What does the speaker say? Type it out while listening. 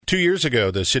2 years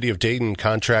ago, the city of Dayton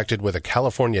contracted with a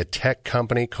California tech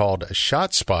company called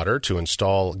ShotSpotter to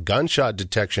install gunshot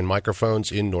detection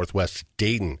microphones in Northwest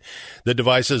Dayton. The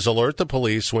devices alert the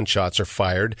police when shots are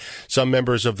fired. Some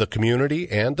members of the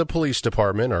community and the police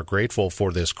department are grateful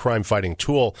for this crime-fighting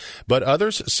tool, but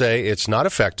others say it's not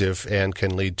effective and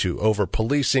can lead to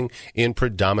over-policing in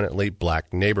predominantly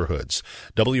black neighborhoods.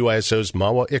 WISO's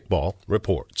Mawa Iqbal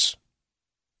reports.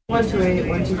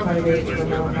 128-1258 for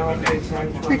mental health.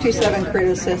 327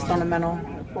 Creative Assist on the mental.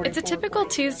 It's a typical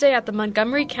Tuesday at the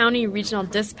Montgomery County Regional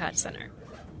Dispatch Center.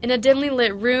 In a dimly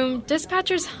lit room,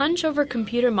 dispatchers hunch over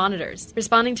computer monitors,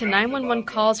 responding to 911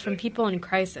 calls from people in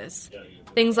crisis.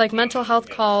 Things like mental health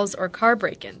calls or car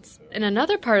break-ins. In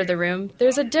another part of the room,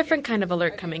 there's a different kind of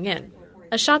alert coming in.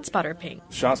 A ShotSpotter ping.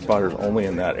 ShotSpotter's only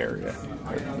in that area.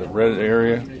 The red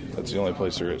area, that's the only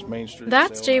place there is. Main Street.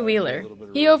 That's Jay Wheeler.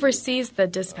 He oversees the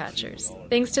dispatchers.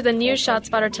 Thanks to the new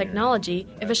ShotSpotter technology,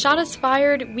 if a shot is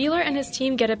fired, Wheeler and his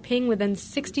team get a ping within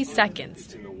 60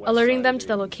 seconds, alerting them to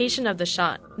the location of the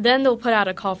shot. Then they'll put out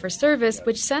a call for service,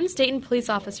 which sends Dayton police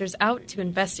officers out to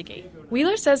investigate.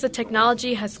 Wheeler says the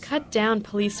technology has cut down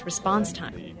police response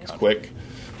time. It's quick,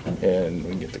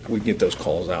 and we get those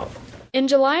calls out. In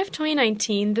July of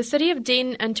 2019, the city of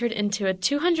Dayton entered into a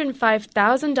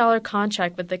 $205,000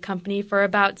 contract with the company for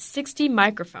about 60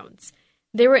 microphones.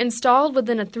 They were installed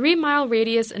within a 3-mile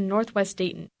radius in Northwest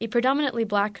Dayton, a predominantly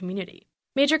black community.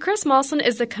 Major Chris Malson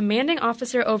is the commanding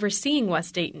officer overseeing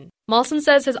West Dayton. Malson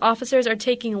says his officers are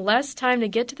taking less time to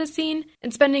get to the scene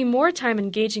and spending more time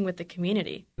engaging with the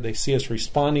community. They see us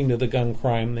responding to the gun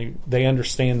crime. They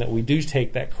understand that we do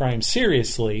take that crime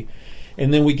seriously.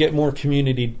 And then we get more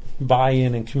community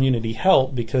buy-in and community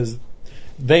help because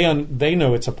they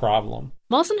know it's a problem.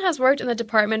 Malson has worked in the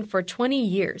department for 20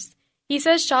 years. He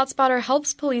says ShotSpotter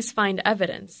helps police find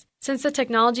evidence. Since the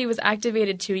technology was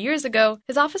activated 2 years ago,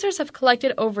 his officers have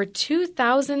collected over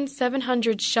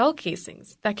 2,700 shell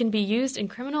casings that can be used in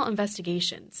criminal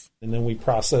investigations. And then we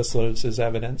process those as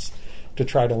evidence to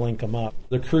try to link them up.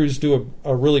 The crews do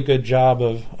a really good job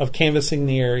of canvassing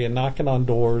the area, knocking on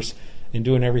doors, and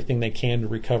doing everything they can to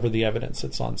recover the evidence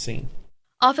that's on scene.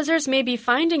 Officers may be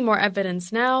finding more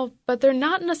evidence now, but they're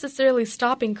not necessarily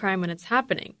stopping crime when it's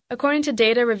happening. According to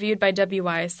data reviewed by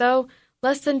WISO,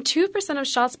 less than 2% of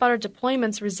ShotSpotter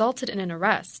deployments resulted in an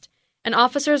arrest. And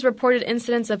officers reported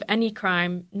incidents of any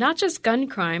crime, not just gun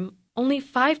crime, only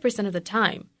 5% of the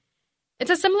time.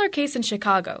 It's a similar case in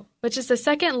Chicago, which is the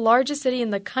second largest city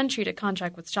in the country to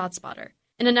contract with ShotSpotter.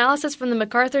 An analysis from the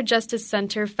MacArthur Justice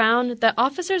Center found that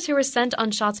officers who were sent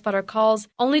on ShotSpotter calls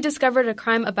only discovered a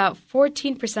crime about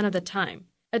 14% of the time.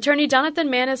 Attorney Jonathan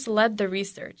Manis led the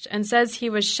research and says he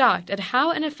was shocked at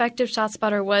how ineffective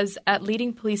ShotSpotter was at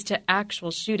leading police to actual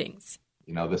shootings.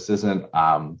 This isn't,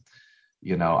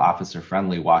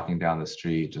 officer-friendly walking down the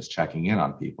street just checking in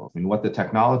on people. What the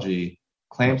technology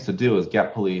claims to do is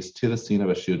get police to the scene of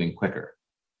a shooting quicker.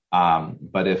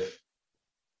 But if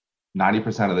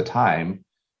 90% of the time,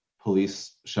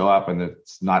 police show up and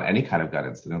it's not any kind of gun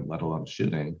incident, let alone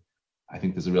shooting, I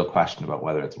think there's a real question about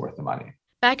whether it's worth the money.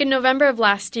 Back in November of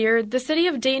last year, the city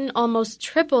of Dayton almost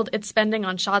tripled its spending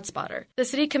on ShotSpotter. The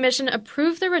city commission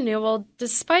approved the renewal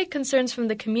despite concerns from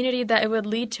the community that it would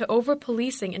lead to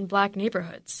over-policing in black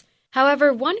neighborhoods.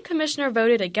 However, one commissioner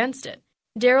voted against it.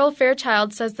 Daryl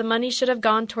Fairchild says the money should have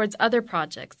gone towards other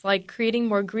projects, like creating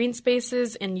more green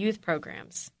spaces and youth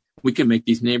programs. We can make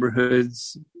these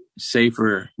neighborhoods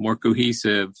safer, more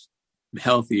cohesive,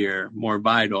 healthier, more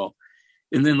vital.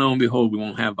 And then lo and behold, we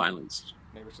won't have violence.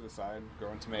 Neighbors to the side,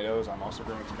 growing tomatoes. I'm also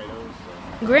growing tomatoes.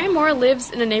 Graham Moore lives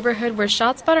in a neighborhood where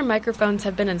ShotSpotter microphones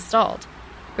have been installed.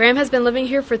 Graham has been living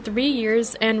here for 3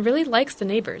 years and really likes the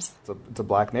neighbors. It's a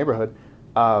black neighborhood.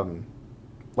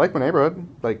 Like my neighborhood,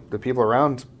 like the people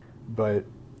around, but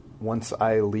once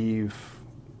I leave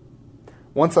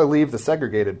the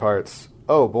segregated parts,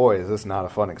 oh boy, is this not a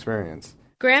fun experience.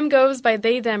 Graham goes by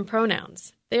they-them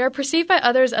pronouns. They are perceived by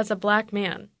others as a black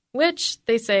man, which,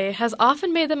 they say, has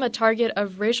often made them a target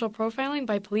of racial profiling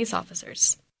by police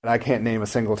officers. I can't name a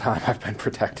single time I've been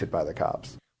protected by the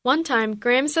cops. One time,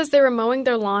 Graham says they were mowing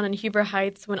their lawn in Huber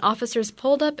Heights when officers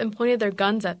pulled up and pointed their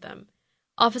guns at them.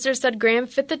 Officers said Graham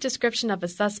fit the description of a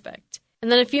suspect.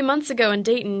 And then a few months ago in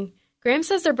Dayton, Graham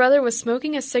says their brother was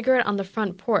smoking a cigarette on the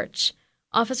front porch.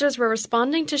 Officers were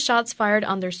responding to shots fired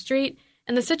on their street,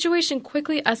 and the situation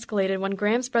quickly escalated when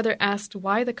Graham's brother asked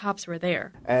why the cops were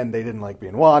there. And they didn't like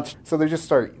being watched, so they just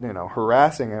start,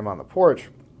 harassing him on the porch.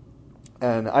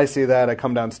 And I see that, I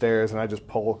come downstairs, and I just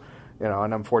pull, and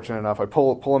I'm fortunate enough, I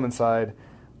pull him inside,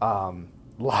 yell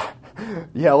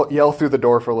through the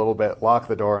door for a little bit, lock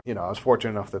the door. I was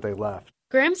fortunate enough that they left.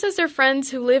 Graham says their friends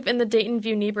who live in the Dayton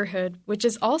View neighborhood, which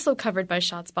is also covered by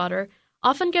ShotSpotter,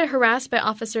 often get harassed by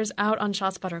officers out on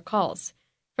ShotSpotter calls.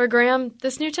 For Graham,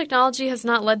 this new technology has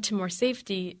not led to more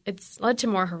safety, it's led to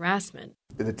more harassment.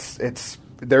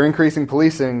 They're increasing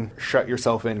policing, shut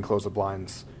yourself in, close the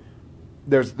blinds.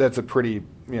 That's a pretty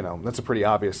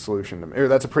obvious solution to me, or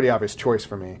that's a pretty obvious choice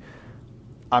for me.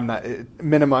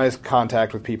 Minimize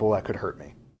contact with people that could hurt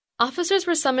me. Officers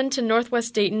were summoned to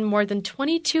Northwest Dayton more than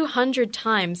 2,200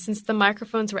 times since the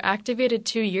microphones were activated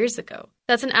 2 years ago.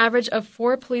 That's an average of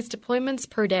 4 police deployments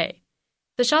per day.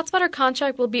 The ShotSpotter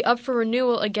contract will be up for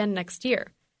renewal again next year.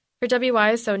 For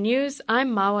WYSO News, I'm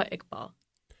Mawa Iqbal.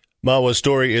 Mawa's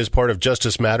story is part of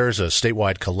Justice Matters, a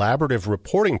statewide collaborative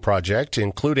reporting project,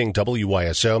 including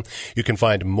WYSO. You can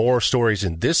find more stories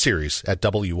in this series at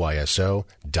WYSO.org.